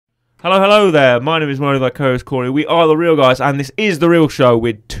Hello, hello there. My name is Moni, my co-host Corey. We are The Real Guys, and this is The Real Show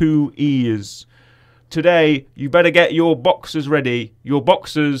with 2 E's. Today, you better get your boxes ready. Your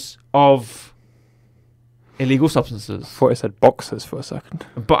boxes of illegal substances. I thought it said boxers for a second.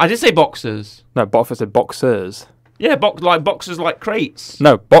 But I did say boxes. No, but I thought it said boxers. Yeah, boxes like crates.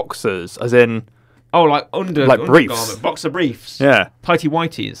 No, boxers, as in... Oh, like briefs. Boxer briefs. Yeah. Tighty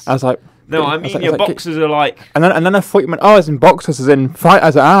whities. I was like... No, I mean your boxes are like... And then I thought you meant, as in boxers, as in fight,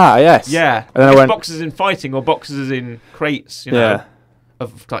 yes. Yeah. And then I went... boxes in fighting or boxes in crates, you know,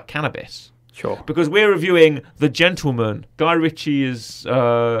 of like cannabis. Sure. Because we're reviewing The Gentleman, Guy Ritchie's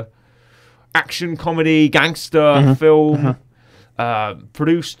action comedy gangster film,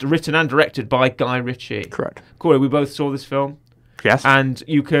 produced, written and directed by Guy Ritchie. Correct. Corey, we both saw this film. Yes. And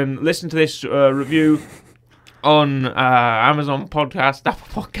you can listen to this review on Amazon Podcast,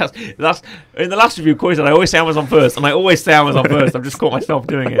 Apple Podcast. In the last review, Corey said I always say Amazon first, and I always say Amazon first. I've just caught myself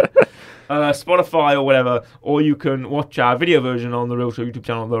doing it. Spotify or whatever, or you can watch our video version on The Real Show YouTube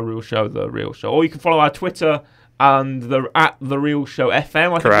channel, The Real Show, or you can follow our Twitter and at The Real Show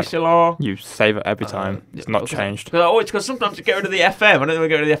FM. I think we still are. You save it every time. It's not changed. Because sometimes you get rid of the FM. I don't know if we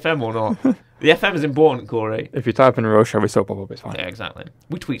get rid of the FM or not. The FM is important, Corey. If you type in Real Show, we still pop up. It's fine. Yeah, exactly.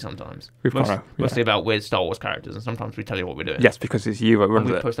 We tweet sometimes. Mostly about weird Star Wars characters, and sometimes we tell you what we're doing. Yes, because it's you that runs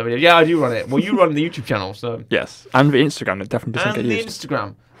we it. Post our videos. Yeah, I do run it. Well, you run the YouTube channel, so... Yes, and the Instagram. It definitely doesn't and get the used.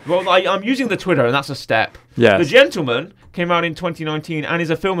 Instagram. Well, I'm using the Twitter, and that's a step. Yes. The Gentleman came out in 2019 and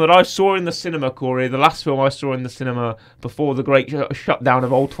is a film that I saw in the cinema, Corey. The last film I saw in the cinema before the great shutdown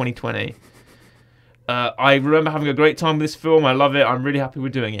of old 2020. I remember having a great time with this film. I love it. I'm really happy we're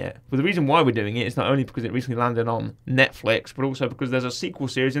doing it. But the reason why we're doing it is not only because it recently landed on Netflix, but also because there's a sequel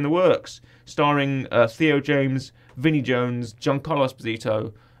series in the works starring Theo James, Vinnie Jones, Giancarlo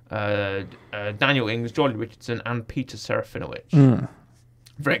Esposito, Daniel Ings, Jolly Richardson, and Peter Serafinowicz.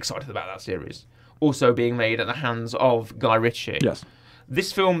 Very excited about that series. Also being made at the hands of Guy Ritchie. Yes.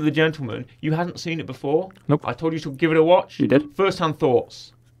 This film, The Gentleman, you hadn't seen it before. Nope. I told you to give it a watch. You did. First-hand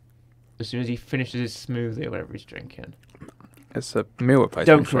thoughts. As soon as he finishes his smoothie or whatever he's drinking. It's a meal replacement.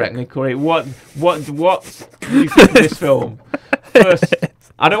 Don't correct me, Corey. What do you think of this film? First,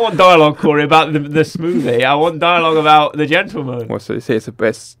 I don't want dialogue, Corey, about the smoothie. I want dialogue about The Gentleman. Well, so you say it's a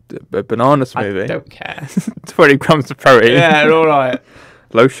banana smoothie. I don't care. 20 grams of protein. Yeah, all right.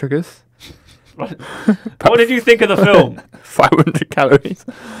 Low sugars. Right. What did you think of the film? 500 calories.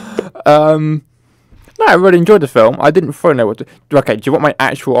 No, I really enjoyed the film. I didn't fully know what to... Okay, do you want my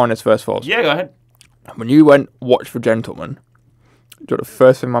actual honest first thoughts? Yeah, go ahead. When you watch The Gentleman, do you know what the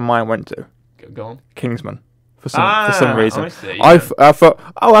first thing my mind went to? Go on. Kingsman. For some reason. I see, I thought,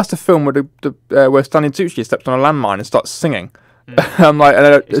 that's the film where Stanley Tucci steps on a landmine and starts singing. I'm like...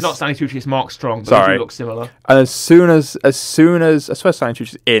 it's not Stanley Tucci, it's Mark Strong, but sorry. they do look similar. And as soon as... I swear Stanley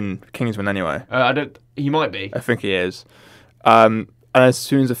Tucci's in Kingsman anyway. He might be. I think he is. And as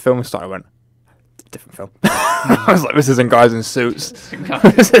soon as the film started, I went... different film. I was like, this isn't guys in suits.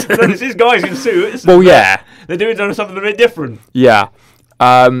 This is guys in suits. Well, yeah. They're doing something a bit different. Yeah.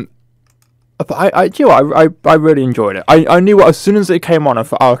 But I really enjoyed it. I knew as soon as it came on, I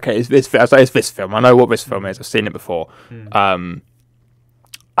thought, okay, it's this film. I know what this film is. I've seen it before. I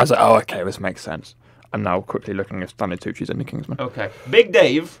was like, okay, this makes sense. I'm now quickly looking at Stanley Tucci's in The Kingsman. Okay. Big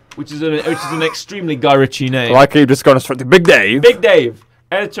Dave, which is an extremely Guy Ritchie name. Like you've just gone straight to Big Dave. Big Dave.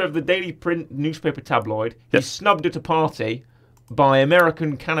 Editor of the Daily Print newspaper tabloid, he's snubbed at a party by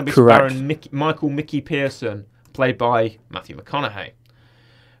American cannabis baron Michael Mickey Pearson, played by Matthew McConaughey.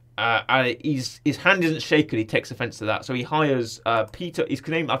 His hand isn't shaken. He takes offence to that, so he hires Peter.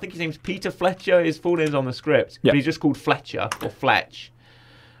 I think his name's Peter Fletcher. His full name's on the script, but he's just called Fletcher or Fletch,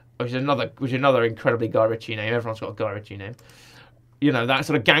 which is another incredibly Guy Ritchie name. Everyone's got a Guy Ritchie name. You know, that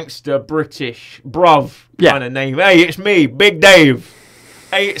sort of gangster British bruv kind of name. Hey, it's me, Big Dave.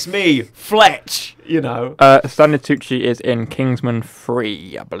 Hey, it's me, Fletch, you know. Stanley Tucci is in Kingsman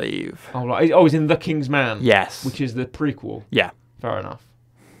 3, I believe. Oh, right. Oh, he's in The King's Man. Yes. Which is the prequel. Yeah. Fair enough.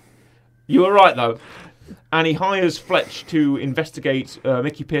 You were right, though. And he hires Fletch to investigate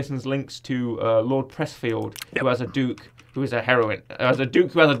Mickey Pearson's links to Lord Pressfield, who has a duke who is a heroine. Has a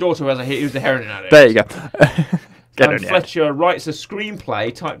duke who has a daughter who's a heroin addict. There you go. Fletcher writes a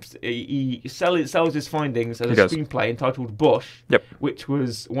screenplay. He sells his findings as a screenplay entitled Bush, which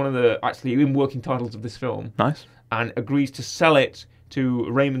was one of the actually in working titles of this film. Nice. And agrees to sell it to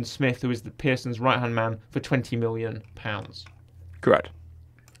Raymond Smith, who is the Pearson's right-hand man, for £20 million. Correct.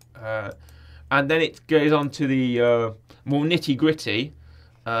 And then it goes on to the more nitty-gritty.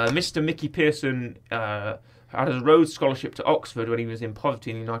 Mr. Mickey Pearson had a Rhodes Scholarship to Oxford when he was in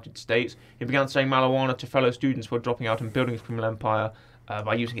poverty in the United States. He began selling marijuana to fellow students who were dropping out and building his criminal empire.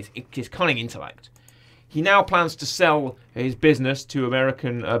 by using his cunning intellect. He now plans to sell his business to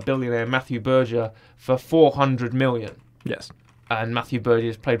American billionaire Matthew Berger for $400 million. Yes. And Matthew Berger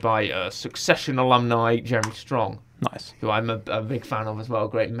is played by Succession alumni Jeremy Strong. Nice. Who I'm a big fan of as well.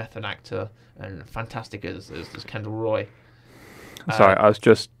 Great method actor and fantastic as Kendall Roy. Sorry, I was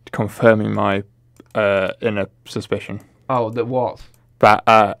just confirming my inner suspicion. Oh, that what? But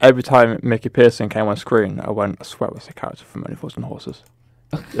every time Mickey Pearson came on screen, I went, I swear it was a character from Only Fools and Horses.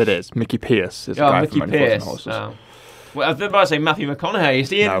 It is. Mickey Pierce is a guy Mickey from Only Fools and Pierce. Horses. Oh. Well, I was about to say Matthew McConaughey. Is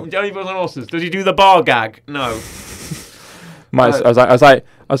he in No. Only Fools and Horses? Does he do the bar gag? No. I was like,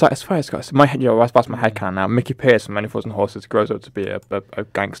 I swear it's got my head. That's my head canon now. Mickey Pierce from Only Fools and Horses grows up to be a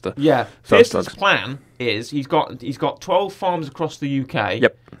gangster. Yeah. So Pearson's plan is he's got 12 farms across the UK.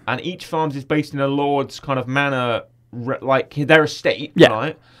 Yep. And each farm is based in a lord's kind of manor, like their estate, Yeah.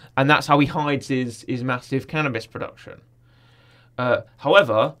 right? And that's how he hides his massive cannabis production.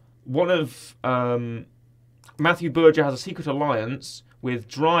 However, one of Matthew Berger has a secret alliance with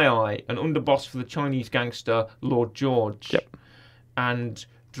Dry Eye, an underboss for the Chinese gangster Lord George. Yep. And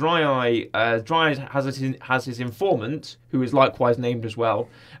Dry Eye has his informant, who is likewise named as well,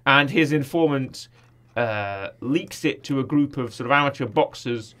 and his informant leaks it to a group of sort of amateur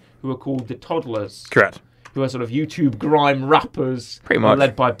boxers who are called the Toddlers. Correct. Who are sort of YouTube grime rappers, Pretty much.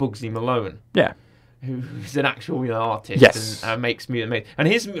 led by Bugsy Malone, Yeah. who's an actual artist. Yes. And makes music. And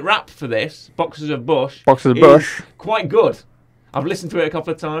his rap for this, Boxers of Bush, Boxers of is Bush. quite good. I've listened to it a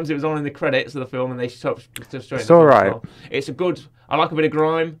couple of times. It was on in the credits of the film, and they stopped straight. It's all right. It's a good. I like a bit of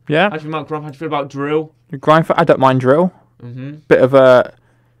grime. Yeah. How do you feel about grime? How do you feel about drill? Grindford, I don't mind drill. Mm-hmm. Bit of a.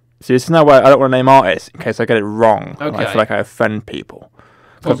 See, this is now where I don't want to name artists in case I get it wrong. And I Okay. feel like I offend people.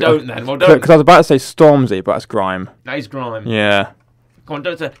 Well, don't then. Well, don't. Because I was about to say Stormzy, but that's grime. That is grime. Yeah. Come on,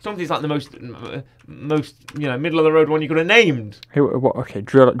 don't say. Something's like the most middle of the road one you could have named. Who? What? Okay,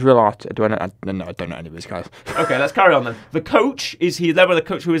 drill artist. Do I know? No, I don't know any of these guys. Okay, let's carry on then. The coach is led by the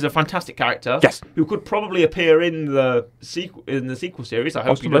coach, who is a fantastic character. Yes. Who could probably appear in the sequel series. I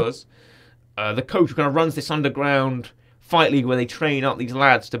hope Possibly. he does. The coach who kind of runs this underground fight league where they train up these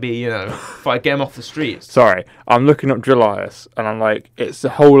lads to be, fight, get them off the streets. Sorry, I'm looking up drill artists, and I'm like, it's a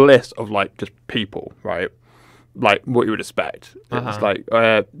whole list of like just people, right? Like what you would expect. It's like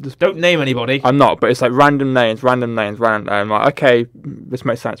just, Don't name anybody. I'm not, but it's like random names. I'm like, okay, this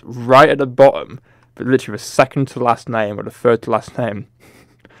makes sense. Right at the bottom, but literally the second to last name or the third to last name,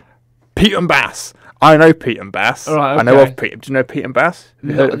 Pete and Bass. I know Pete and Bass. Right, I know okay. of Pete. Do you know Pete and Bass?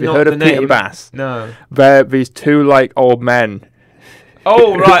 Have Not you heard the of Pete name. and Bass? No. They're these two like old men.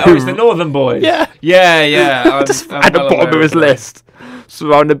 Oh right. Oh, it's the Northern Boys. Yeah. Yeah. Just I'm at the well bottom aware of his them. list,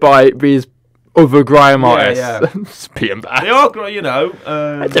 surrounded by these other grime artists. yeah. It's Pete and Bass. They are,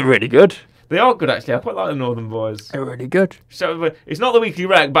 good. They're really good. They are good actually. I quite like the Northern Boys. They're really good. So it's not the Weekly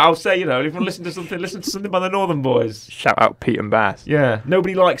Rec, but I'll say, if you want to listen to something by the Northern Boys. Shout out Pete and Bass. Yeah,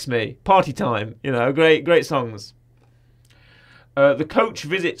 Nobody Likes Me, Party Time, great songs. The coach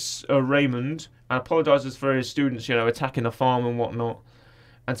visits Raymond and apologises for his students, attacking the farm and whatnot,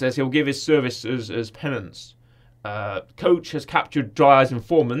 and says he'll give his service as penance. Coach has captured Dry Eye's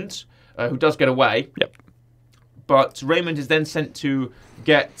informant, who does get away. Yep. But Raymond is then sent to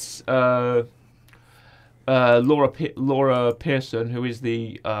get Laura Pearson, who is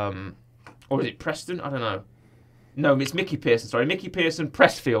the or is it Preston? I don't know. No, it's Mickey Pearson. Sorry, Mickey Pearson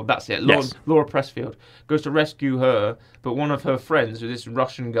Pressfield. That's it. Yes. Laura Pressfield goes to rescue her, but one of her friends, who's this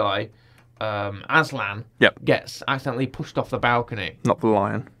Russian guy, Aslan, Yep. gets accidentally pushed off the balcony. Not the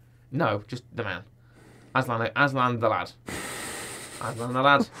lion. No, just the man. Aslan the lad. Aslan the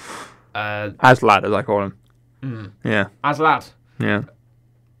lad. As lad, as I call him. Yeah. Aslad. Yeah.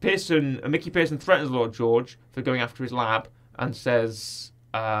 Mickey Pearson threatens Lord George for going after his lab and says,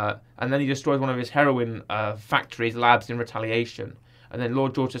 and then he destroys one of his heroin factories, labs in retaliation. And then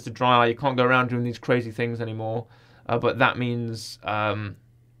Lord George says to Dry Eye, you can't go around doing these crazy things anymore. But that means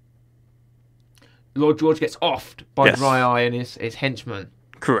Lord George gets offed by Yes. Dry Eye and his henchmen.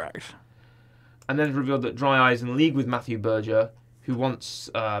 Correct. And then it's revealed that Dry Eye is in league with Matthew Berger, who wants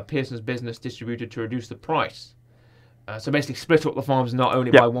Pearson's business distributed to reduce the price. So basically split up the farms and not own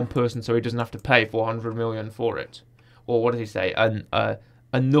it by one person so he doesn't have to pay $400 million for it. Or what does he say?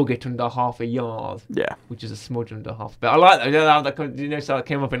 A nugget under half a yard. Yeah. Which is a smudge under half. But I like that. So it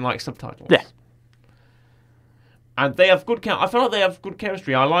came up in like subtitles. Yeah. And they have good. I feel like they have good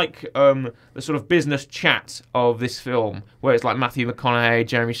chemistry. I like the sort of business chat of this film, where it's like Matthew McConaughey,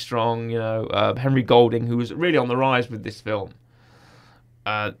 Jeremy Strong, Henry Golding, who was really on the rise with this film.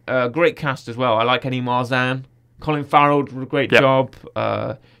 Great cast as well. I like Eddie Marzan Colin Farrell did a great Yep. job.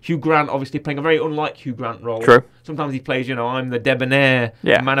 Hugh Grant obviously playing a very unlike Hugh Grant role. True. Sometimes he plays, I'm the debonair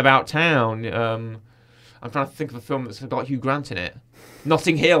Yeah. man about town. I'm trying to think of a film that's got Hugh Grant in it.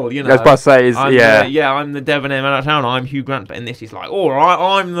 Notting Hill, I was about to say, I'm the debonair man out of town. I'm Hugh Grant, but in this he's like, all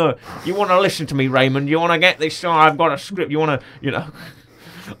right, I'm the. You want to listen to me, Raymond? You want to get this? I've got a script. You want to,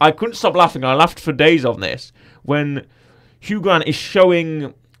 I couldn't stop laughing. I laughed for days on this when Hugh Grant is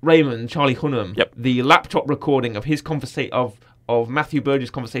showing Raymond, Charlie Hunnam, Yep. the laptop recording of his conversation of Matthew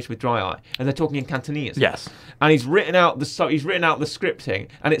Burgess' conversation with Dry Eye, and they're talking in Cantonese. Yes. And he's written out the scripting,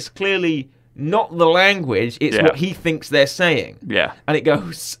 and it's clearly not the language, it's Yeah. what he thinks they're saying. Yeah. And it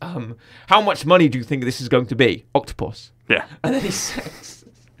goes, how much money do you think this is going to be? Octopus. Yeah. And then he says,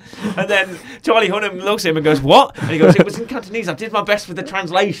 and then Charlie Hunnam looks at him and goes, what? And he goes, it was in Cantonese, I did my best with the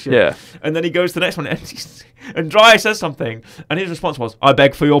translation. Yeah. And then he goes to the next one, and Dry Eye says something, and his response was, I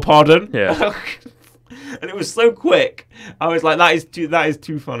beg for your pardon. Yeah. And it was so quick, I was like, that is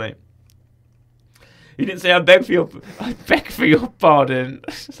too funny. He didn't say, I beg for your pardon.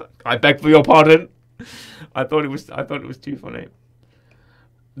 I beg for your pardon. I thought it was too funny.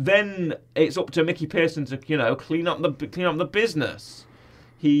 Then it's up to Mickey Pearson to, clean up the business.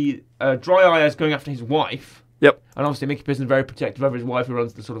 Dry Eye is going after his wife. Yep. And obviously Mickey Pearson's very protective of his wife, who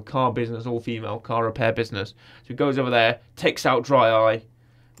runs the sort of car business, all-female car repair business. So he goes over there, takes out Dry Eye,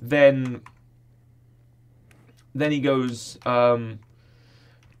 then he goes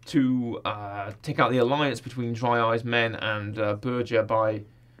to take out the alliance between Dry Eye's men and Berger by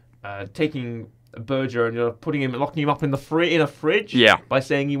taking Berger and locking him up in a fridge. Yeah. By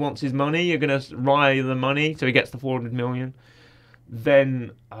saying he wants his money, you're gonna ride the money, so he gets the 400 million.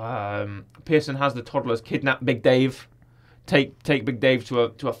 Then Pearson has the toddlers kidnap Big Dave, take Big Dave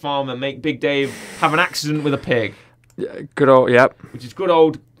to a farm and make Big Dave have an accident with a pig. Yeah, good old, yep. Which is good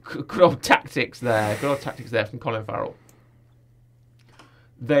old tactics there. Good old tactics there from Colin Farrell.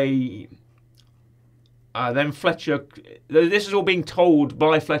 Then Fletcher. This is all being told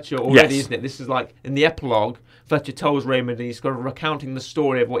by Fletcher already, Yes. isn't it? This is like in the epilogue. Fletcher tells Raymond, and he's got recounting the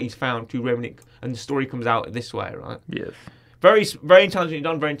story of what he's found to Raymond, and the story comes out this way, right? Yes. Very, very intelligently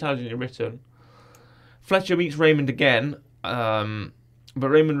done, very intelligently written. Fletcher meets Raymond again, but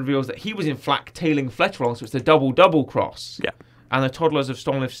Raymond reveals that he was in fact tailing Fletcher along, so it's a double cross. Yeah. And the toddlers have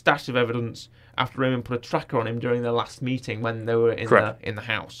stolen a stash of evidence after Raymond put a tracker on him during their last meeting when they were in the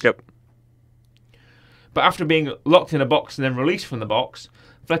house. Yep. But after being locked in a box and then released from the box,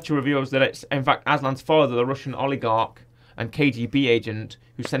 Fletcher reveals that it's in fact Aslan's father, the Russian oligarch and KGB agent,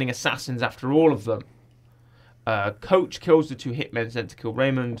 who's sending assassins after all of them. Coach kills the two hitmen sent to kill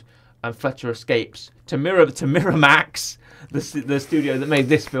Raymond, and Fletcher escapes to Miramax, the studio that made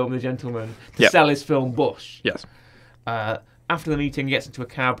this film, The Gentleman, to sell his film Bush. Yes. After the meeting, he gets into a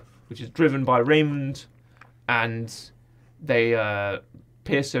cab, which is driven by Raymond, and they,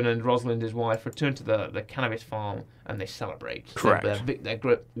 Pearson and Rosalind, his wife, return to the cannabis farm, and they celebrate their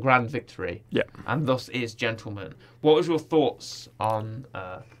grand victory. Yeah. And thus is Gentleman. What was your thoughts on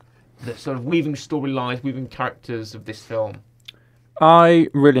the sort of weaving storylines, weaving characters of this film? I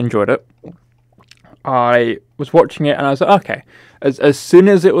really enjoyed it. I was watching it and I was like, okay. As soon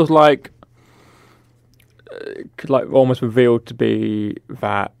as it was like almost revealed to be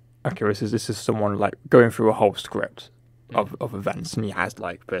that, okay, this is someone like going through a whole script of events, and he has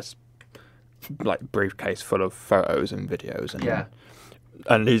like this like briefcase full of photos and videos,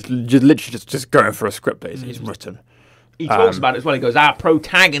 and he's literally just going through a script that he's written. He talks about it as well. He goes, our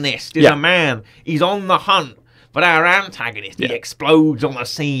protagonist is a man. He's on the hunt. But our antagonist, he explodes on the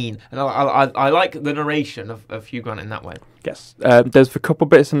scene. And I like the narration of Hugh Grant in that way. Yes. There's a couple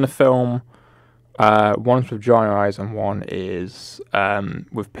bits in the film. One's with Dry Eyes and one is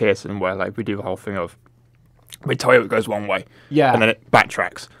with Pearson, where like we do the whole thing of we tell you it goes one way, and then it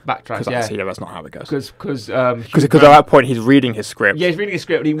backtracks. Because that's not how it goes. Because at that point he's reading his script. Yeah, he's reading his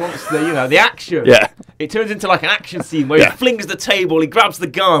script. And he wants the action. Yeah. It turns into like an action scene where he flings the table, he grabs the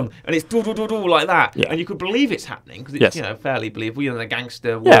gun, and it's do like that. Yeah. And you could believe it's happening because it's fairly believable in the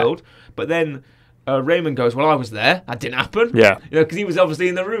gangster world. But then Raymond goes, "Well, I was there. That didn't happen." Yeah. Because he was obviously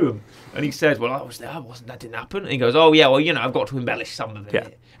in the room, and he says, "Well, I was there. I wasn't. That didn't happen." And he goes, "Oh yeah. Well, I've got to embellish some of it." Yeah.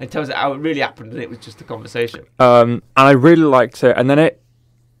 And it tells it how it really happened, and it was just a conversation. And I really liked it. And then I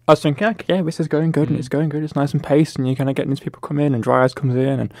was thinking, okay, this is going good, and it's going good. It's nice and paced, and you're kind of getting these people come in, and Dry Eyes comes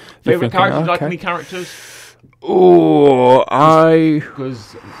in, and favorite characters? Like any characters? Oh,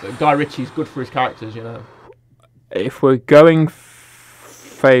 because Guy Ritchie's good for his characters, If we're going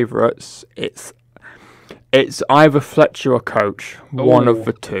favourites, it's either Fletcher or Coach, one of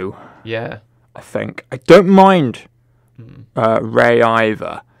the two. Yeah, I think I don't mind Ray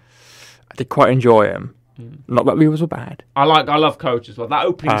either. I did quite enjoy him. Not that Weavers were bad. I love Coach as well. That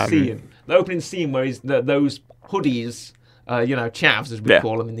opening Um, scene where he's those hoodies, chavs as we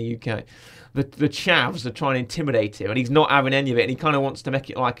call them in the UK. The chavs are trying to intimidate him, and he's not having any of it. And he kind of wants to make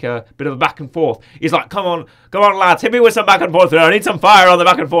it like a bit of a back and forth. He's like, "Come on, lads, hit me with some back and forth here. I need some fire on the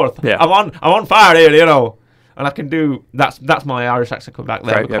back and forth. Yeah. I'm on fire here, And I can do that's my Irish accent come back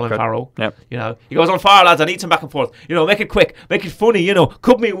there Right, with yep, Colin good. Farrell. Yep. He goes on fire, lads. I need some back and forth. Make it quick, make it funny.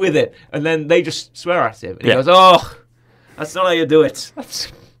 Cut me with it. And then they just swear at him, and he goes, "Oh, that's not how you do it."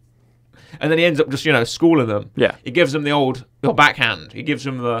 And then he ends up just schooling them. Yeah. He gives them the backhand. He gives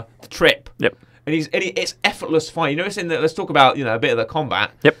them the trip. Yep. And it's effortless fight. Let's talk about a bit of the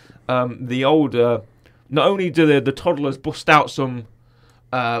combat. Yep. The old not only do the toddlers bust out some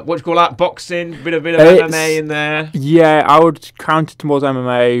what do you call that, boxing, bit of MMA in there. Yeah, I would count it towards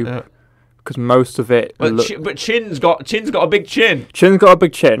MMA because most of it. But Chin's got a big chin. Chin's got a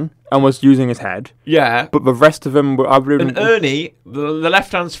big chin and was using his head. Yeah. But the rest of them were. And Ernie, the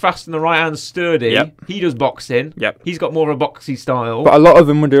left hand's fast and the right hand's sturdy. Yep. He does boxing. Yep. He's got more of a boxy style. But a lot of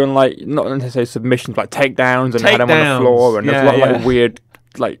them were doing not necessarily submissions, like takedowns and had them on the floor, and there's a lot of weird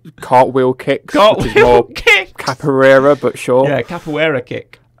cartwheel kicks. Which is more kicks. capoeira, but sure. Yeah, capoeira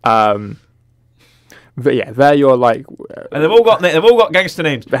kick. But yeah, they're your and they've all got gangster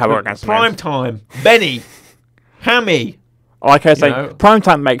names. They have all got gangster Prime names. Time, Benny, Hammy. Like I say, Prime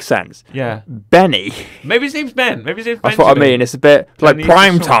Time makes sense. Yeah. Benny. Maybe his name's Ben. Maybe his name's That's Benjamin. what I mean. It's a bit like Benny's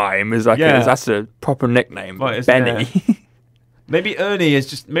Prime the song. Time is that's a proper nickname. Right, Benny. Maybe Ernie's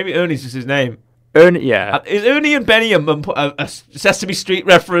just his name. Ernie, yeah. Is Ernie and Benny a Sesame Street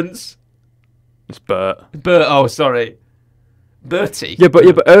reference? It's Bert. Oh, sorry. Bertie. Yeah, but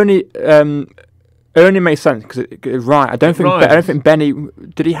Ernie makes sense because right. I don't think Benny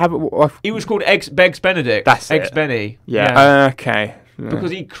did he have it? He was called Beggs Benedict. That's Eggs it. Benny. Yeah. Okay.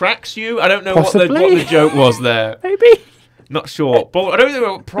 Because he cracks you. I don't know Possibly. what the joke was there. Maybe. Not sure. But I don't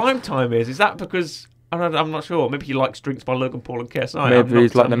know what Prime Time is. Is that because I'm not sure. Maybe he likes Drinks by Logan Paul and KSI. Maybe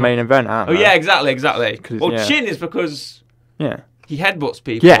he's like the main event. Yeah, exactly. Well, yeah. Chin is because he headbutts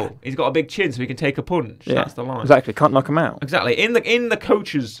people. Yeah. He's got a big chin, so he can take a punch. Yeah. That's the line. Exactly. Can't knock him out. Exactly. In the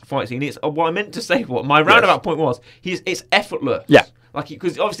coach's fight scene, it's what I meant to say. What my roundabout point was, it's effortless. Yeah.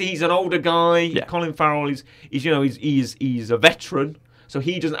 Because obviously he's an older guy. Yeah. Colin Farrell. He's a veteran. So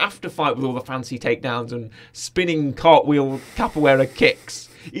he doesn't have to fight with all the fancy takedowns and spinning cartwheel capoeira kicks.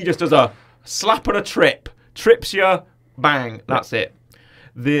 He just does a slap and a trip. Trips you, bang. That's it.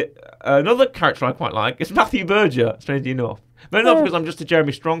 Another character I quite like is Matthew Berger, strangely enough. But not because I'm just a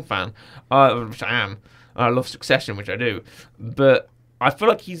Jeremy Strong fan, which I am. I love Succession, which I do. But I feel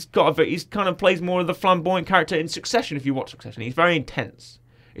like he's kind of plays more of the flamboyant character in Succession if you watch Succession. He's very intense.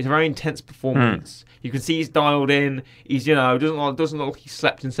 It's a very intense performance. You can see he's dialed in. He's doesn't look like he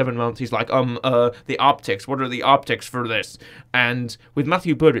slept in 7 months. He's like the optics. What are the optics for this? And with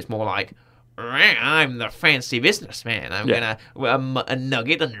Matthew Berger, it's more like I'm the fancy businessman. I'm a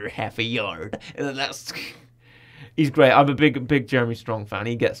nugget under half a yard. And he's great. I'm a big Jeremy Strong fan.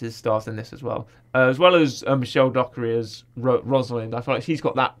 He gets his start in this as well as Michelle Dockery as Rosalind. I feel like she's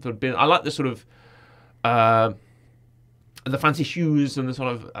got that sort of. I like the sort of. The fancy shoes and the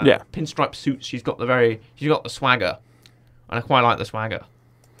sort of pinstripe suits. She's got the swagger, and I quite like the swagger.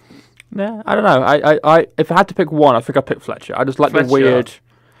 Yeah, I don't know. I if I had to pick one, I think I'd pick Fletcher. I just like Fletcher. the weird.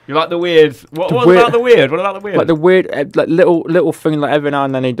 You like the weird? What about the weird? What about the weird? Like the weird, like little thing like every now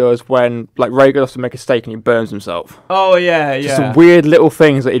and then he does when like Ray goes to make a steak and he burns himself. Oh yeah. Just some weird little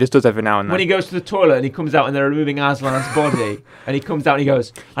things that he just does every now and then. When he goes to the toilet and he comes out and they're removing Aslan's body, and he comes out and he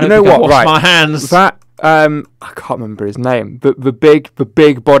goes, "I You don't know think I've what? washed Right. my hands." That I can't remember his name, but the big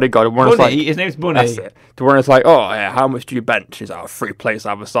bodyguard. One Bunny. His name's Bunny. That's it. The one that's like, oh yeah, how much do you bench? He's like, 3 plates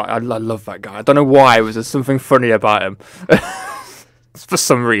either side. I love that guy. I don't know why. It was just something funny about him. For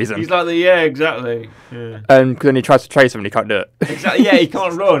some reason. He's like exactly. Yeah. And then he tries to chase him and he can't do it. Exactly. Yeah, he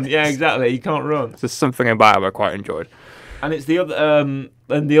can't run. Yeah, exactly. He can't run. There's something about him I quite enjoyed. And it's the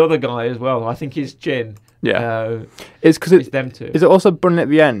other guy as well. I think his chin. Yeah. It's because it's them two. Is it also Bunny at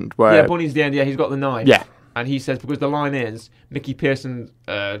the end? Where Yeah, Bunny's the end. Yeah, he's got the knife. Yeah. And he says, because the line is, Mickey Pearson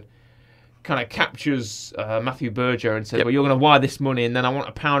kind of captures Matthew Berger and says, well, you're going to wire this money and then I want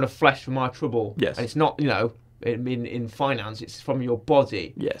a pound of flesh for my trouble. Yes. And it's not, in finance, it's from your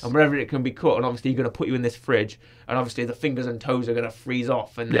body. Yes. And wherever it can be cut, and obviously you're going to put you in this fridge, and obviously the fingers and toes are going to freeze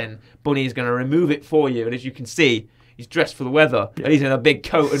off, and then Bunny is going to remove it for you. And as you can see, he's dressed for the weather, and he's in a big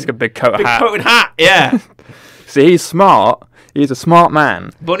coat. He's got a big coat and hat. Big coat and hat, yeah. See, he's smart. He's a smart man.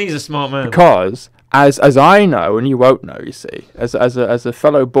 Bunny's a smart man. Because, as I know, and you won't know, you see, as a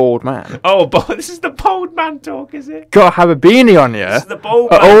fellow bald man. Oh, this is the bald man talk, is it? Gotta have a beanie on you This is the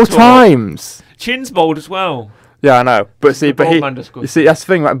bald at man all talk. times. Chin's bold as well. Yeah, I know. But see, The but bald man does good. you see, that's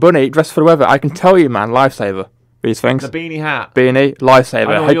the thing. Like Bunny, dressed for the weather. I can tell you, man, lifesaver. These things. The beanie hat. Beanie, I lifesaver.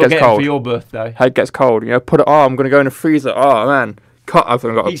 know what Head you're gets getting cold. for your birthday. Head gets cold. You know, put it. Oh, I'm gonna go in the freezer. Oh man, cut. I've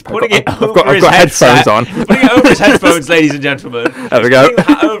got. He's putting it I've over got his headphones headset. on. He's putting it over his headphones, ladies and gentlemen. There we go. Putting the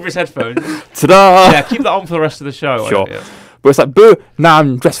hat over his headphones. Ta-da! Yeah, keep that on for the rest of the show. Sure. Yeah. But it's like, boo! Now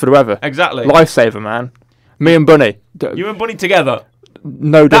I'm dressed for the weather. Exactly. Lifesaver, man. Me and Bunny. You and Bunny together.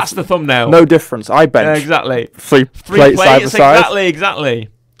 No That's difference. the thumbnail. No difference. I bench. Yeah, exactly. Three plates side by side. Exactly.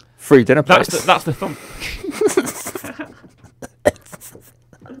 3 dinner plates. That's the thumb.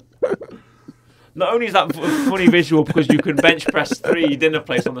 Not only is that funny visual because you can bench press 3 dinner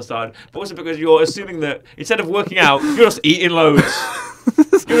plates on the side, but also because you're assuming that instead of working out, you're just eating loads.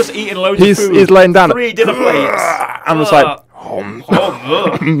 You're just eating loads of food. He's laying down. 3 dinner plates. I'm just like,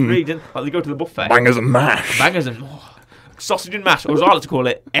 Three dinner. Like they go to the buffet. bangers and mash. Bangers and sausage and mash, or as I like to call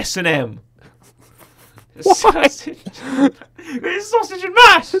it, S&M. Sausage. It's sausage and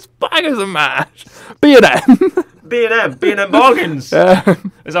mash. It's bangers and mash. B&M. B&M bargains, Yeah.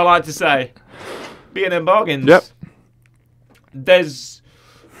 as I like to say. B&M bargains. Yep. There's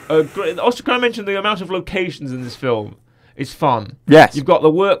a great. Also, can I mention the amount of locations in this film? It's fun. Yes. You've got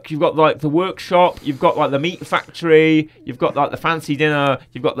like the workshop. You've got like the meat factory. You've got like the fancy dinner.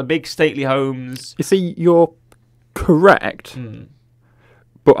 You've got the big stately homes. You see, you're correct.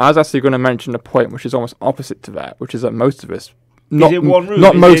 But I was actually going to mention a point which is almost opposite to that, which is that most of us. Not in one room?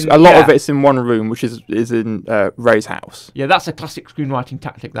 Not Is most. in- A lot of yeah. it's in one room, which is in Ray's house. Yeah, that's a classic screenwriting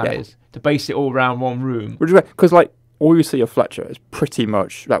tactic. That Yeah. is to base it all around one room. Which is because like all you see of Fletcher is pretty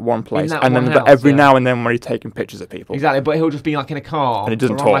much that one place, that and one then house, every yeah. now and then when he's taking pictures of people. Exactly, but he'll just be like in a car And he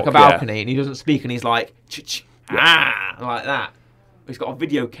doesn't or on like a talk, yeah. balcony, and he doesn't speak, and he's like like that. He's got a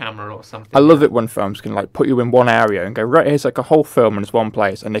video camera or something. I love it when films can like put you in one area and go right here's like a whole film and it's one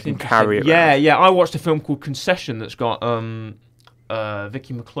place and they can carry it. Yeah, around. yeah. I watched a film called Concession that's got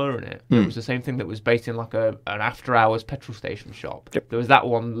Vicky McClure in it. It was the same thing that was based in like an after hours petrol station shop. Yep. There was that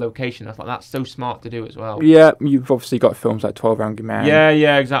one location. I thought that's so smart to do as well. Yeah, you've obviously got films like 12 Angry Men.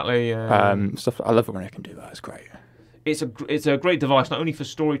 Yeah, exactly. Yeah. Stuff. I love it when they can do that. It's great. It's a great device not only for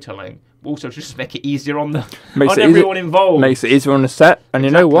storytelling, but also just to make it easier on the Makes on it everyone involved. Makes it easier on the set, and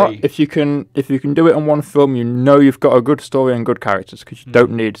you know what? Exactly. If you can do it on one film, you know you've got a good story and good characters because you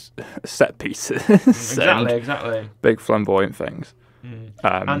don't need set pieces. Exactly. Big flamboyant things.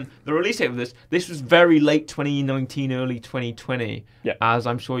 And the release date of this was very late 2019, early 2020, Yeah. as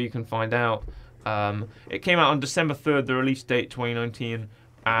I'm sure you can find out. It came out on December 3rd, the release date 2019,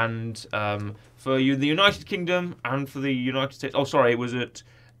 and for the United Kingdom and for the United States. Oh, sorry, it was at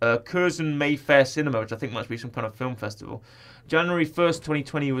Curzon Mayfair Cinema, which I think must be some kind of film festival. January 1st,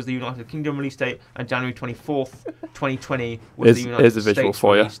 2020 was the United Kingdom release date, and January 24th, 2020 was the United Here's the visual States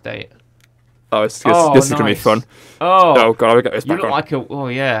for you. release date. Oh, this is gonna be nice. fun. Oh, God, I'll get this you back look on. like a. Oh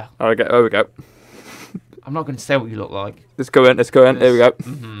yeah. There we go. I'm not going to say what you look like. Let's go in. Here we go.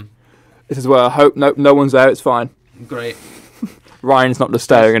 Mm-hmm. This is where I hope no one's there. It's fine. Great. Ryan's not just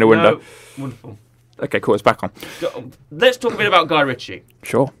staring in a window. No, wonderful. Okay, cool. It's back on. Let's talk a bit about Guy Ritchie,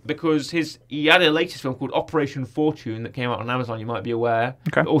 Sure. because he had a latest film called Operation Fortune that came out on Amazon. You might be aware.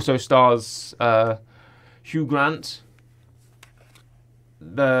 Okay. It also stars Hugh Grant.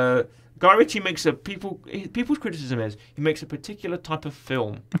 Guy Ritchie makes people's criticism is he makes a particular type of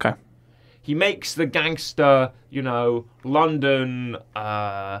film. Okay. He makes the gangster, London,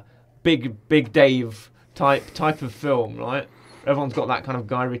 Big Dave type of film, right? Everyone's got that kind of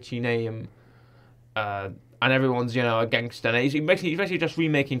Guy Ritchie name, and everyone's a gangster. And he's basically just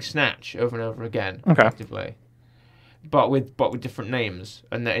remaking Snatch over and over again, Okay. effectively, but with different names.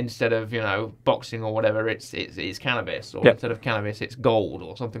 And that instead of boxing or whatever, it's cannabis, or Yep. instead of cannabis, it's gold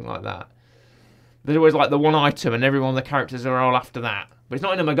or something like that. There's always like the one item, and the characters are all after that. But it's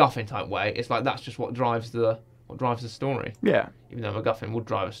not in a MacGuffin type way. It's like that's just what drives the story. Yeah. Even though MacGuffin would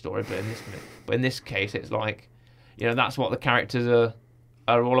drive a story, but in this case, it's like, that's what the characters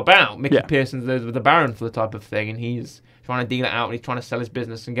are all about. Mickey Yeah. Pearson's the Baron for the type of thing, and he's trying to deal it out, and he's trying to sell his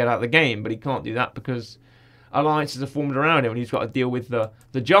business and get out of the game, but he can't do that because alliances are formed around him, and he's got to deal with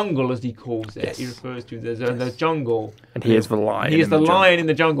the jungle, as he calls it. Yes. He refers to the jungle. And he is the lion. He is in the jungle. lion in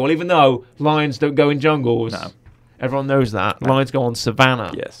the jungle, even though lions don't go in jungles. No. Everyone knows that. Lions go on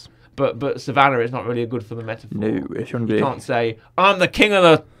savannah. Yes. But savannah is not really a good for the metaphor. No, it shouldn't be. You can't say, I'm the king of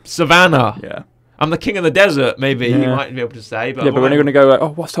the savannah. Yeah. I'm the king of the desert, maybe you Yeah. might be able to say. But Yeah, but when you're going to go, oh,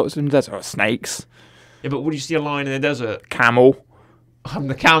 what's in the desert? Oh, snakes, Yeah, but would you see a lion in the desert? camel. I'm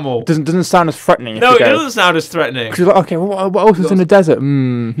the camel. Doesn't sound as threatening. No, if it you go, doesn't sound as threatening. Because you're like, okay, what else is in the desert? He's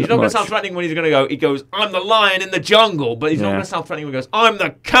not going to much. sound threatening when he's going to go. He goes, I'm the lion in the jungle, but he's not Yeah. going to sound threatening when he goes, I'm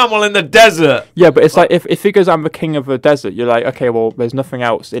the camel in the desert. Yeah, but it's like if he goes, I'm the king of the desert, you're like, okay, well, there's nothing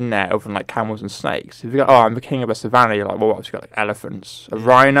else in there other than like camels and snakes. If you go, oh, I'm the king of the savannah, you're like, well, what else? You got like elephants, a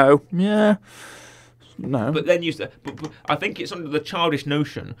rhino, yeah, no. But then but I think it's under the childish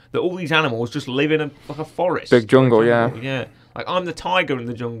notion that all these animals just live in like a forest, Big jungle, yeah. yeah. Like I'm the tiger in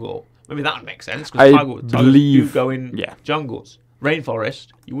the jungle. Maybe that would make sense I because tigers do believe- go in yeah. jungles, rainforest.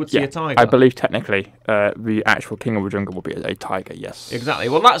 You would see Yeah, a tiger. I believe technically the actual king of the jungle will be a tiger. Yes, Exactly.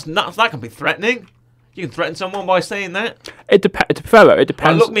 Well, that can be threatening. You can threaten someone by saying that. It depends. To be fair though, it Right,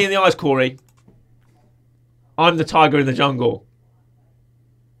 depends. look me in the eyes, Corey. I'm the tiger in the jungle.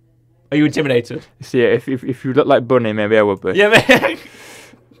 Are you intimidated? See, if you look like Bunny, maybe I would be. Yeah, man.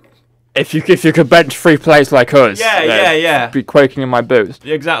 If you could bench 3 plates like us, Yeah. be quaking in my boots.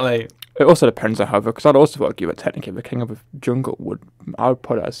 Exactly. It also depends on however, because I'd also argue that technically the king of the jungle I would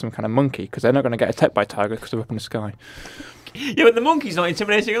put it as some kind of monkey, because they're not going to get attacked by tigers because they're up in the sky. Yeah, but the monkey's not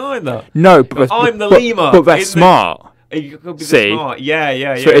intimidating either. No, but I'm the lemur But they're in the- smart. You could be See? smart.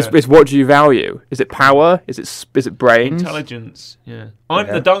 Yeah. So it's what do you value? Is it power? Is it brains? Intelligence. Yeah. I'm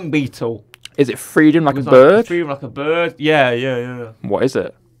Yeah. the dung beetle. Is it freedom like a It's bird? Freedom like a bird. Yeah. What is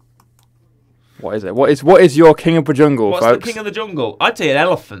it? What is your king of the jungle, What's folks? the king of the jungle? I'd say an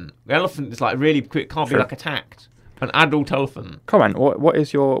elephant. The elephant is like really quick, can't be True. like attacked. An adult elephant. Comment. What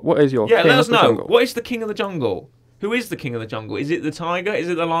is your Yeah, king let us of the know. jungle? What is the king of the jungle? Who is the king of the jungle? Is it the tiger? Is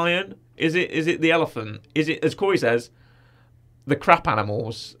it the lion? Is it the elephant? Is it, as Corey says, the crap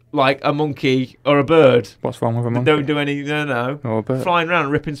animals like a monkey or a bird? What's wrong with a That monkey? don't do any. No. Or a bird? Flying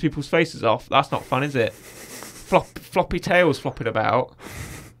around ripping people's faces off. That's not fun, is it? Floppy tails flopping about.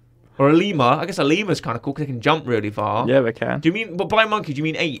 Or a lemur. I guess a lemur's kind of cool because they can jump really far. Yeah, they can. Do you mean, but by monkey, do you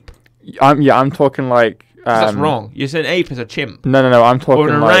mean ape? I'm talking like. 'Cause that's wrong. You said ape is a chimp. No. I'm talking Or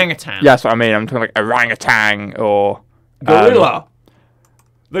an like. orangutan. Yeah, that's what I mean. I'm talking like orangutan or. Gorilla.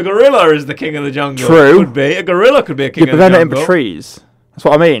 The gorilla is the king of the jungle. True. Could be. A gorilla could be a king Yeah, of but the they're not in jungle. the trees. That's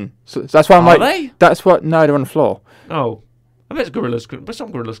what I mean. So that's why I'm Are like. they? That's what. No, they're on the floor. Oh. I bet gorillas could, but some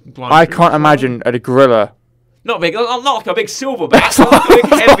gorillas can climb I trees can't as well. imagine a gorilla. Not big. Not like a big silverback. Not like a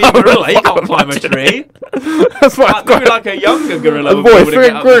big heavy gorilla. He can't climb a tree. That's what Maybe like a younger gorilla. A would be boy, able to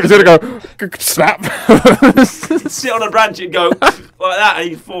get up Gorilla's the gonna go snap. tree, sit on a branch and go like that, and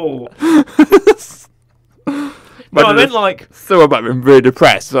he'd fall. No, I meant like So about being really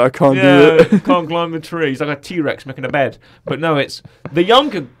depressed, so I can't do yeah, it. can't climb the tree. It's like a T-Rex making a bed. But no, it's the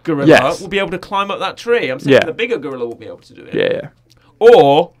younger gorilla Yes. will be able to climb up that tree. I'm saying Yeah. the bigger gorilla will be able to do it. Yeah.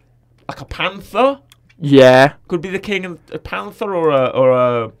 Or like a panther Yeah. could be the king of a panther or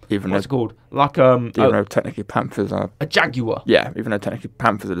a Even what's it though, called? Like even though technically panthers are. a jaguar. Yeah, even though technically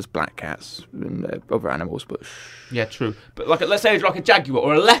panthers are just black cats and other animals, but. Yeah, true. But like let's say it's like a jaguar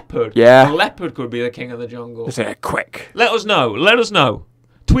or a leopard. Yeah. A leopard could be the king of the jungle. Just say quick. Let us know.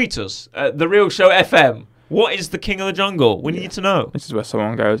 Tweet us at The Real Show FM. What is the king of the jungle? We need to know. This is where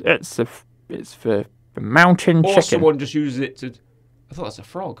someone goes. It's the mountain Or chicken. someone just uses it to. I thought that's a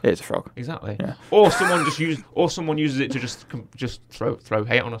frog. It's a frog. Exactly. Yeah. Or someone uses it to just throw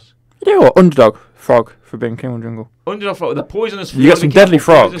hate on us. You know what? Underdog frog for being king of the jungle. Underdog frog, the poisonous. You got some deadly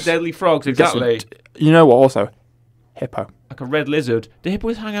frogs. Poisonous deadly frogs, You got some exactly. You know what? Also, hippo. Like a red lizard. Do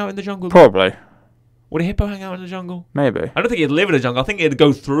hippos hang out in the jungle? Probably. Would a hippo hang out in the jungle? Maybe. I don't think it'd live in a jungle. I think it'd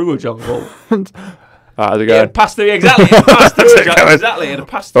go through a jungle. How's it going? It'd pass through exactly. It'd pass through a jungle. Exactly. It'd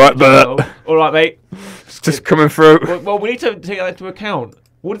pass through Alright, a jungle. All right, mate. It's just coming through. Well, we need to take that into account.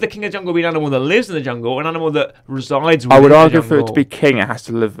 Would the king of the jungle be an animal that lives in the jungle, or an animal that resides within I would the argue for it to jungle? be king, it has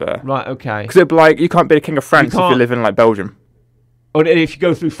to live there. Right. Okay. Because it'd be like, you can't be the king of France if you can't- live in like Belgium. Or if you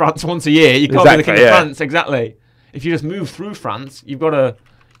go through France once a year, you can't be the king Exactly, of yeah. France. Exactly. If you just move through France, you've got to.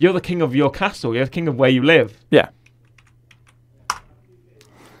 You're the king of your castle. You're the king of where you live. Yeah.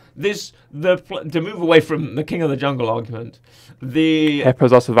 To move away from the king of the jungle argument.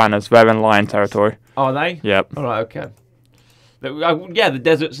 Hippos are savannas. They're in lion territory. Are they? Yep. All right. Okay. The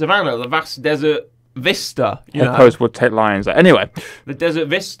desert savannah, the vast desert vista. You know, Hippos would take lions. Anyway, the desert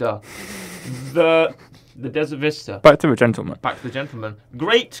vista. The desert vista. back to the gentleman. Back to the gentleman.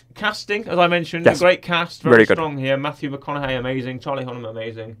 Great casting, as I mentioned. Yes. A great cast. Very Really good. strong here. Matthew McConaughey, amazing. Charlie Hunnam,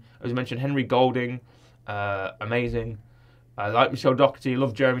 amazing. As I mentioned, Henry Golding, amazing. I like Michelle Doherty.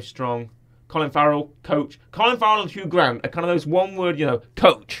 Love Jeremy Strong. Colin Farrell, coach. Colin Farrell and Hugh Grant are kind of those one word,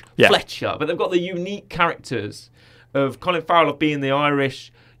 coach, Yeah. Fletcher. But they've got the unique characters of Colin Farrell of being the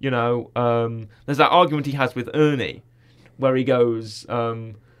Irish, there's that argument he has with Ernie where he goes,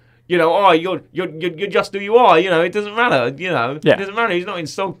 You know, oh, you're just who you are. You know, it doesn't matter. You know, Yeah. it doesn't matter. He's not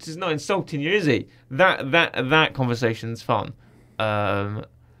insulting you, is he? That conversation's fun. I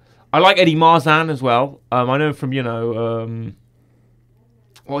like Eddie Marzan as well. I know from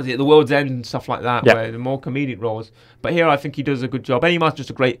what was it, The World's End and stuff like that, Yeah. where the more comedic roles. But here I think he does a good job. Eddie Marzan's just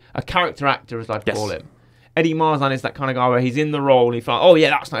a character actor, as I'd call him. Eddie Marzan is that kind of guy where he's in the role and you feel like, oh yeah,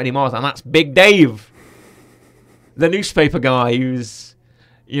 that's not Eddie Marzan, that's Big Dave, the newspaper guy who's,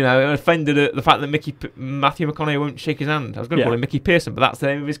 offended at the fact that Matthew McConaughey won't shake his hand. I was going to call him Mickey Pearson, but that's the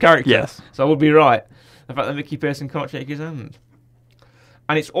name of his character. Yes. So I would be right. The fact that Mickey Pearson can't shake his hand.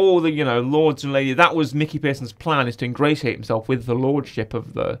 And it's all the, lords and ladies. That was Mickey Pearson's plan, is to ingratiate himself with the lordship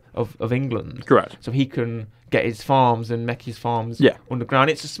of England. Correct. So he can get his farms and make his farms Yeah. underground.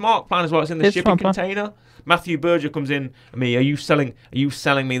 It's a smart plan as well. It's in the shipping container. Matthew Berger comes in. Are you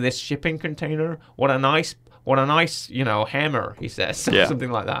selling me this shipping container? What a nice, hammer, he says. Yeah.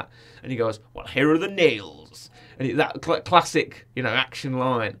 Something like that. And he goes, well, here are the nails. And that classic, action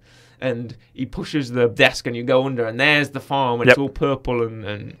line. And he pushes the desk and you go under and there's the farm and it's all purple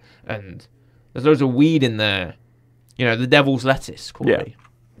and there's loads of weed in there. The devil's lettuce, Corey.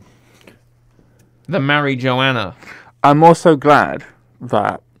 Yeah. The Mary Joanna. I'm also glad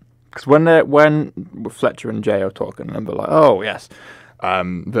that, because when Fletcher and Jay are talking and they're like, oh yes,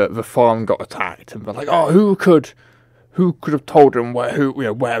 the farm got attacked, and they're like, oh, who could have told him where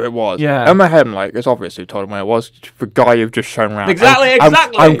it was? Yeah. In my head, I'm like, it's obvious who told him where it was. The guy you've just shown around. Exactly.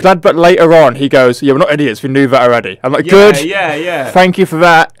 I'm glad, but later on he goes, yeah, we're not idiots. We knew that already. I'm like, good. Yeah. Thank you for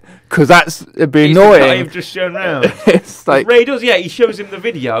that, because it'd be He's annoying. The guy you've just shown around. It's like Ray does. Yeah, he shows him the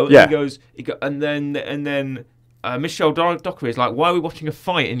video. Yeah. And and then Michelle Dockery is like, why are we watching a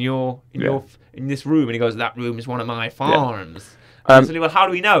fight in this room? And he goes, that room is one of my farms. Yeah. And so, well, how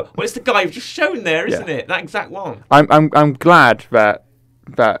do we know? Well, it's the guy you've just shown there, isn't it? That exact one. I'm glad that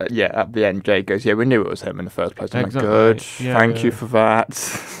at the end Jay goes, yeah, we knew it was him in the first place. I'm like, good, thank you for that.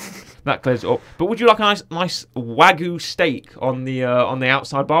 That clears it up. But would you like a nice Wagyu steak on the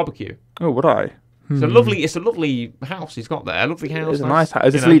outside barbecue? Oh, would I? It's a lovely house he's got there. A lovely house. It's a nice house.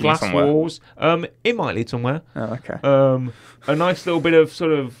 Is it leading somewhere? Walls. It might lead somewhere. Oh, okay. A nice little bit of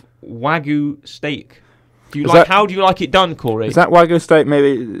sort of Wagyu steak. How do you like it done, Corey? Does that Wagyu steak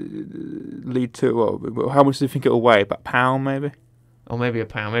maybe lead to, how much do you think it'll weigh? About a pound, maybe? Or maybe a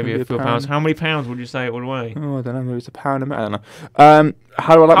pound, maybe a few pounds. How many pounds would you say it would weigh? Oh, I don't know. Maybe it's a pound. I don't know.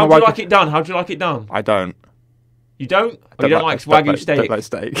 How do I like How my do you Wagyu? like it done? How do you like it done? I don't. You don't? You don't like Wagyu steak? Don't like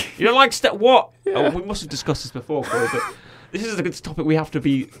steak. You don't like steak? What? Yeah. Oh, we must have discussed this before, Corey, but this is a good topic we have to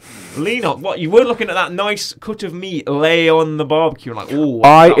be lean on. What, you were looking at that nice cut of meat lay on the barbecue, like, oh.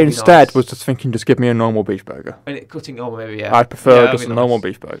 I instead was just thinking, just give me a normal beef burger. And it cutting, maybe, yeah. I'd prefer just a normal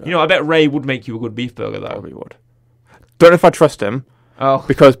beef burger. I bet Ray would make you a good beef burger, though. Probably would. Don't know if I trust him. Oh.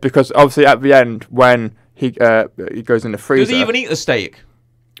 Because obviously at the end, when he goes in the freezer. Does he even eat the steak?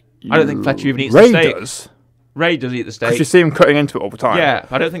 I don't think Fletcher even eats Ray the steak. Does. Ray does eat the steak. Because you see him cutting into it all the time. Yeah,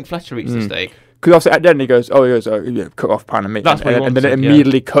 I don't think Fletcher eats the steak. Because obviously at the end he goes, cut off a pound of meat. That's what he and then it wanted,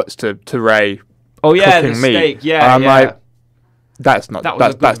 immediately cuts to Ray. Oh yeah, cooking the meat. steak. Yeah, and I'm like, that's not.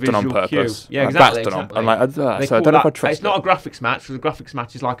 That's done on visual purpose. cue. Yeah, exactly. That's done exactly. on. I'm like, so I don't know if I trust. It's not a graphics match. Because the graphics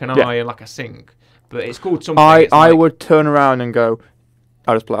match is like an eye and like a sink, but it's called something. I would turn around and go,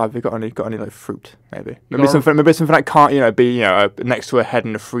 I'll just be like, have you got any like fruit? Maybe something that can't be next to a head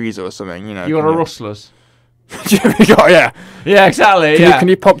in the freezer or something. You got a Rustlers. Yeah, exactly. Can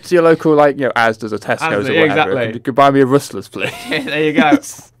you pop to your local Asda's or Tesco's or whatever? Exactly. You could buy me a Rustlers, please. Yeah, there you go.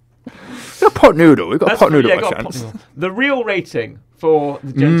 We've got pot noodle. We've got pot noodle. The real rating for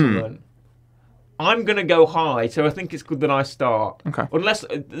The Gentleman. I'm going to go high, so I think it's good that I start. Okay. Unless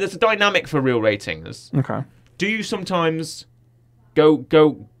there's a dynamic for real ratings. Okay. Do you sometimes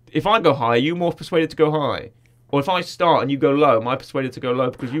go? If I go high, are you more persuaded to go high? Or if I start and you go low, am I persuaded to go low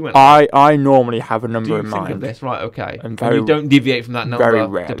because you went low? I normally have a number in mind. Do you think of this? Right, okay. And you don't deviate from that number, very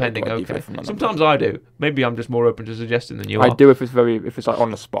rarely depending, do I okay. deviate from that Sometimes I do. Maybe I'm just more open to suggesting than you are. I do if it's like on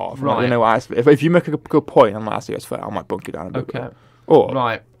the spot. Right. If you make a good point, I'm like, actually, it's fair. I might bunk it down a bit. Okay. Or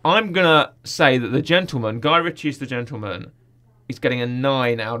right. I'm going to say that The Gentleman, Guy Ritchie's The Gentleman, is getting a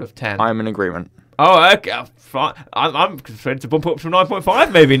 9 out of 10. I'm in agreement. Oh, okay. Fine. I'm ready to bump up to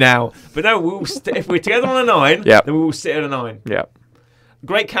 9.5 maybe now. But no, if we're together on a 9, then we will sit at a 9. Yeah.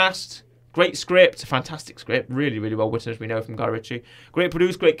 Great cast, great script, fantastic script, really, really well written, as we know from Guy Ritchie. Great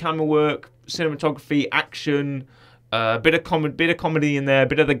produced, great camera work, cinematography, action, bit of comedy in there,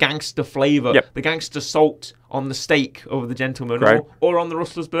 bit of the gangster flavour, the gangster salt on the steak of The Gentleman, or on the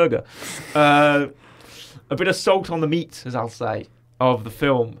Rustler's burger. A bit of salt on the meat, as I'll say, of the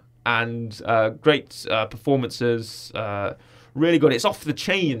film. And great performances, Really good. It's off the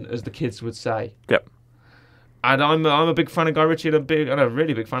chain, as the kids would say. Yep. And I'm a big fan of Guy Ritchie, and a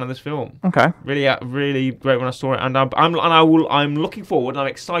really big fan of this film. Okay. Really great when I saw it, and I'm looking forward. I'm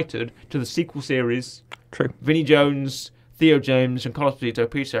excited to the sequel series. True. Vinnie Jones, Theo James, and Carlos Petito,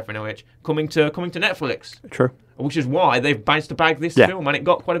 Peter Serafinowicz coming to Netflix. True. Which is why they've managed to bag this film, and it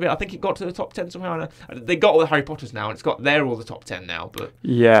got quite a bit. I think it got to the top 10 somehow. And they got all the Harry Potters now, and they're all the top 10 now. But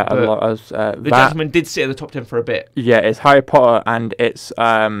yeah, but a lot as the Gentleman did sit at the top 10 for a bit. Yeah, it's Harry Potter and it's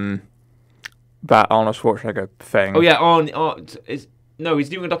that Arnold Schwarzenegger thing. Oh yeah, he's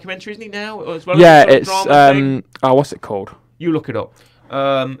doing a documentary, isn't he now? As well yeah, as it's drama thing? what's it called? You look it up.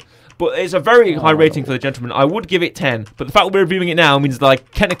 But it's a very high rating for The Gentleman. I would give it 10, but the fact that we're reviewing it now means that I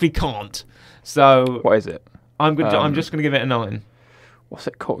technically can't. So What is it? I'm just gonna give it a 9. What's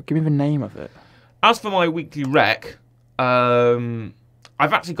it called? Give me the name of it. As for my weekly rec, I've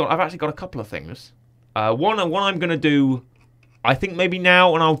actually got a couple of things. One I'm gonna do, I think maybe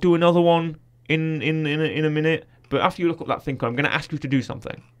now, and I'll do another one in a minute. But after you look up that thing, I'm gonna ask you to do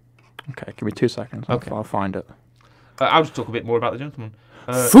something. Okay, give me 2 seconds. Okay. I'll find it. I'll just talk a bit more about The Gentleman.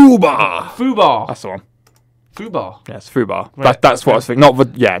 Fubar. That's the one. Fubar. Yes, Fubar. Right, That's what I was thinking. Not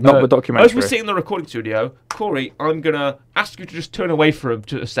the documentary. As we sit in the recording studio, Corey, I'm gonna ask you to just turn away for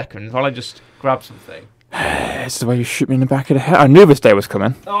a second while I just grab something. It's the way you shoot me in the back of the head. I knew this day was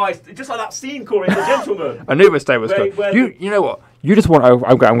coming. Oh, it's just like that scene, Corey, in The Gentleman. I knew this day was coming. You know what? You just want.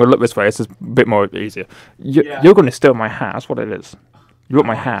 I'm going to look this way. It's just a bit more easier. You're going to steal my hat. That's what it is. You want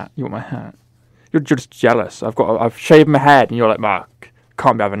my hat. You want my hat. You're just jealous. I've shaved my head, and you're like, Mark,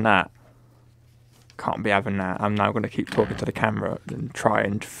 can't be having that. Can't be having that. I'm now going to keep talking to the camera and try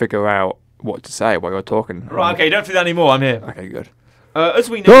and figure out what to say while you're talking. Right, okay, don't do that anymore. I'm here. Okay, good. As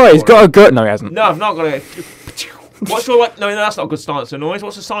we know, No, he's got a gut. No, he hasn't. No, I've not got a. What's your like? No, that's not a good silencer noise.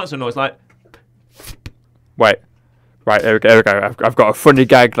 What's a silencer noise like? Wait. Right, there we go. I've got a funny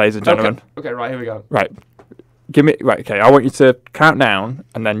gag, ladies and gentlemen. Okay, right, here we go. Right. Okay, I want you to count down,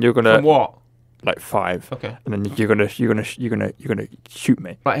 and then you're gonna From what? like 5. Okay. And then you're gonna shoot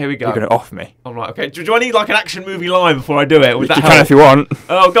me. Right, here we go. You're gonna off me. All right, okay. Do I need like an action movie line before I do it? Would that You help? can if you want.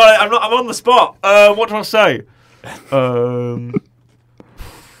 Oh god, I'm on the spot. What do I say?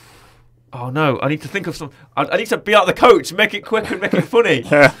 Oh no, I need to think of some. I need to be like the coach, make it quick and make it funny.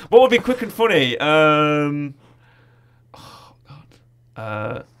 Yeah. What would be quick and funny? Oh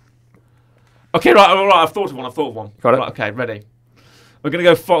god. Okay, right. I've thought of one. Got it. Right, okay, ready. We're gonna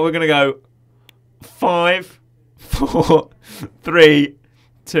go. 5, 4, 3,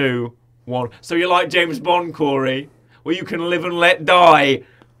 2, 1. So you're like James Bond, Corey, where you can live and let die.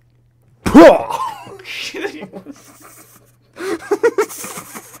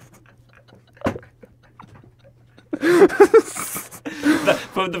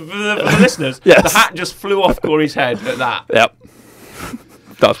 For the listeners, Yes. the hat just flew off Corey's head at that. Yep.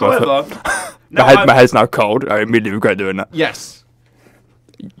 That's my fault. However, My head's now cold. I immediately regret doing that. yes.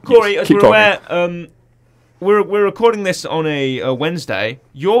 Corey, as keep we're aware, we're recording this on a Wednesday.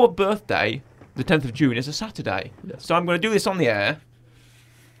 Your birthday, the 10th of June, is a Saturday. Yes. So I'm going to do this on the air.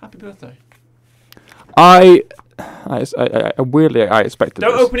 Happy birthday. Weirdly, I expected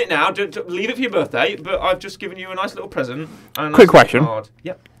Don't this. open it now. Leave it for your birthday. But I've just given you a nice little present. And a Quick nice question. card.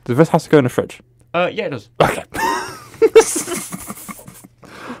 Yep. Does this have to go in the fridge? Yeah, it does. Okay.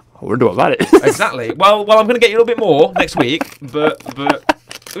 I wonder what that is. Exactly. Well, I'm going to get you a little bit more next week. But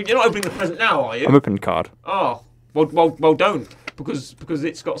you're not opening the present now, are you? I'm opening the card. Oh. Well, don't. Because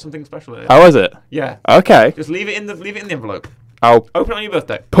it's got something special in it. How is it? Yeah. Okay. Just leave it in the envelope. I'll Open it on your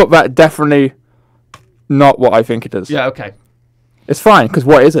birthday. put that definitely not what I think it is. Yeah. Okay. It's fine, because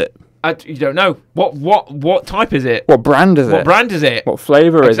what is it? You don't know what type is it? What brand is it? What brand is it? What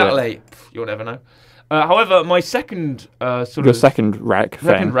flavour is it? Exactly. You'll never know. However, my second Your second rec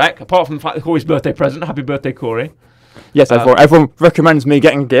thing. apart from the fact that Corey's birthday present, happy birthday, Corey. Yes, everyone recommends me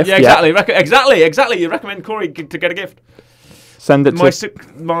getting a gift. Yeah, exactly. You recommend Corey to get a gift. Send it to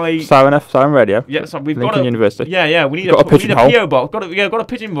Siren Radio. Yeah, so we've Lincoln got University. Yeah. We need Got a we need pigeonhole. PO box. Got a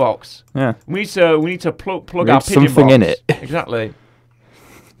pigeon box. Yeah. We need to plug Read our pigeon something box. in it. Exactly.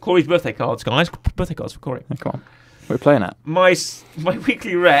 Corey's birthday cards, guys. Birthday cards for Corey. Oh, come on. We're playing at. My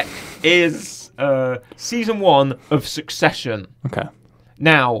weekly rec is season 1 of Succession. Okay.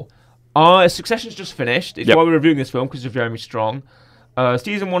 Now, Succession's just finished. It's Yep. why we're reviewing this film, because of Jeremy Strong.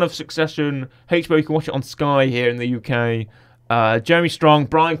 Season 1 of Succession, HBO, you can watch it on Sky here in the UK. Jeremy Strong,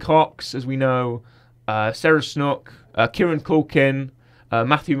 Brian Cox, as we know, Sarah Snook, Kieran Culkin,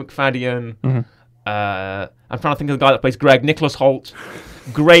 Matthew McFadden. Mhm. I'm trying to think of the guy that plays Greg, Nicholas Holt.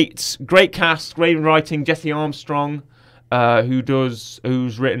 Great cast, great writing. Jesse Armstrong, who's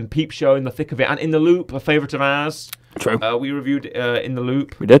written Peep Show, In the Thick of It, and In the Loop, a favourite of ours. True. We reviewed In the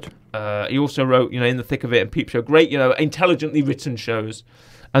Loop. We did. He also wrote, In the Thick of It and Peep Show. Great, intelligently written shows.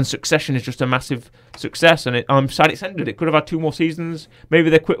 And Succession is just a massive success. And I'm sad it's ended. It could have had 2 more seasons. Maybe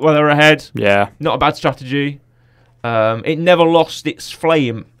they quit while they're ahead. Yeah. Not a bad strategy. It never lost its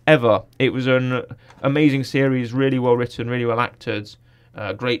flame, ever. It was an amazing series, really well written, really well acted.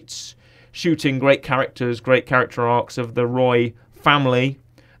 Great shooting, great characters, great character arcs of the Roy family.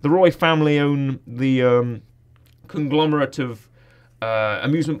 The Roy family own the conglomerate of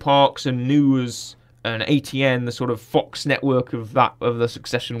amusement parks and news and ATN, the sort of Fox network of the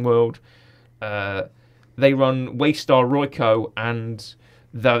Succession world. They run Waystar Royco, and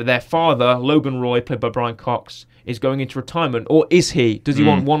their father, Logan Roy, played by Brian Cox, is going into retirement. Or is he? Does he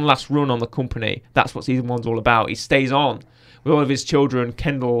want one last run on the company? That's what season 1's all about. He stays on with all of his children.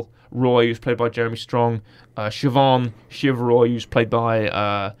 Kendall Roy, who's played by Jeremy Strong. Siobhan Shiv Roy, who's played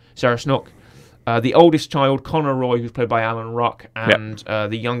by Sarah Snook. The oldest child, Connor Roy, who's played by Alan Ruck. And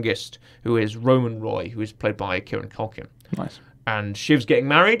the youngest, who is Roman Roy, who is played by Kieran Culkin. Nice. And Shiv's getting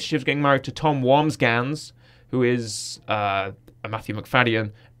married. Shiv's getting married to Tom Wamsgans, who is a Matthew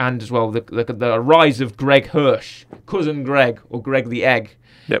McFadden, and as well the rise of Greg Hirsch, cousin Greg, or Greg the Egg.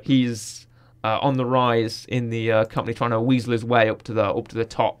 Yep. He's on the rise in the company, trying to weasel his way up to the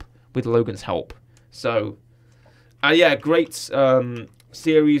top with Logan's help. So, great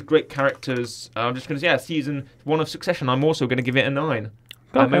series, great characters. I'm just going to say, season 1 of Succession. I'm also going to give it a 9.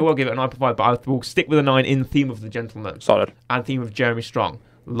 Okay. I may well give it a 9.5, but I will stick with a 9 in theme of The Gentleman. Solid. And theme of Jeremy Strong.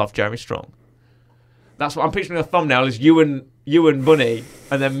 Love Jeremy Strong. That's what I'm picturing. The thumbnail is you and Bunny,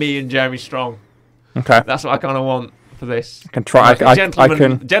 and then me and Jeremy Strong. Okay. That's what I kind of want for this. I can try. Like I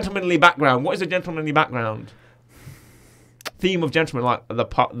can. Gentlemanly background. What is a gentlemanly background? Theme of gentleman, like the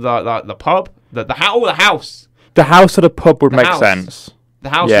pub, the house. The house or the pub would The make house. sense. The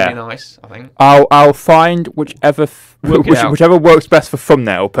house Yeah. would be nice, I think. I'll find whichever Work it out. whichever works best for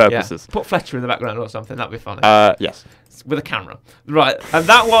thumbnail purposes. Yeah. Put Fletcher in the background or something. That'd be funny. Yes. With a camera. Right, and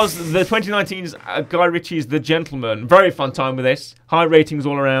that was the 2019's Guy Ritchie's The Gentleman. Very fun time with this. High ratings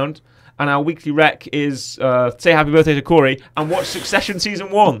all around. And our weekly rec is say happy birthday to Corey and watch Succession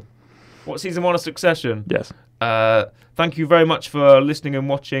Season 1. Watch Season 1 of Succession. Yes. Thank you very much for listening and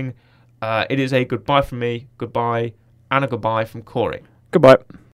watching. It is a goodbye from me, goodbye, and a goodbye from Corey. Goodbye.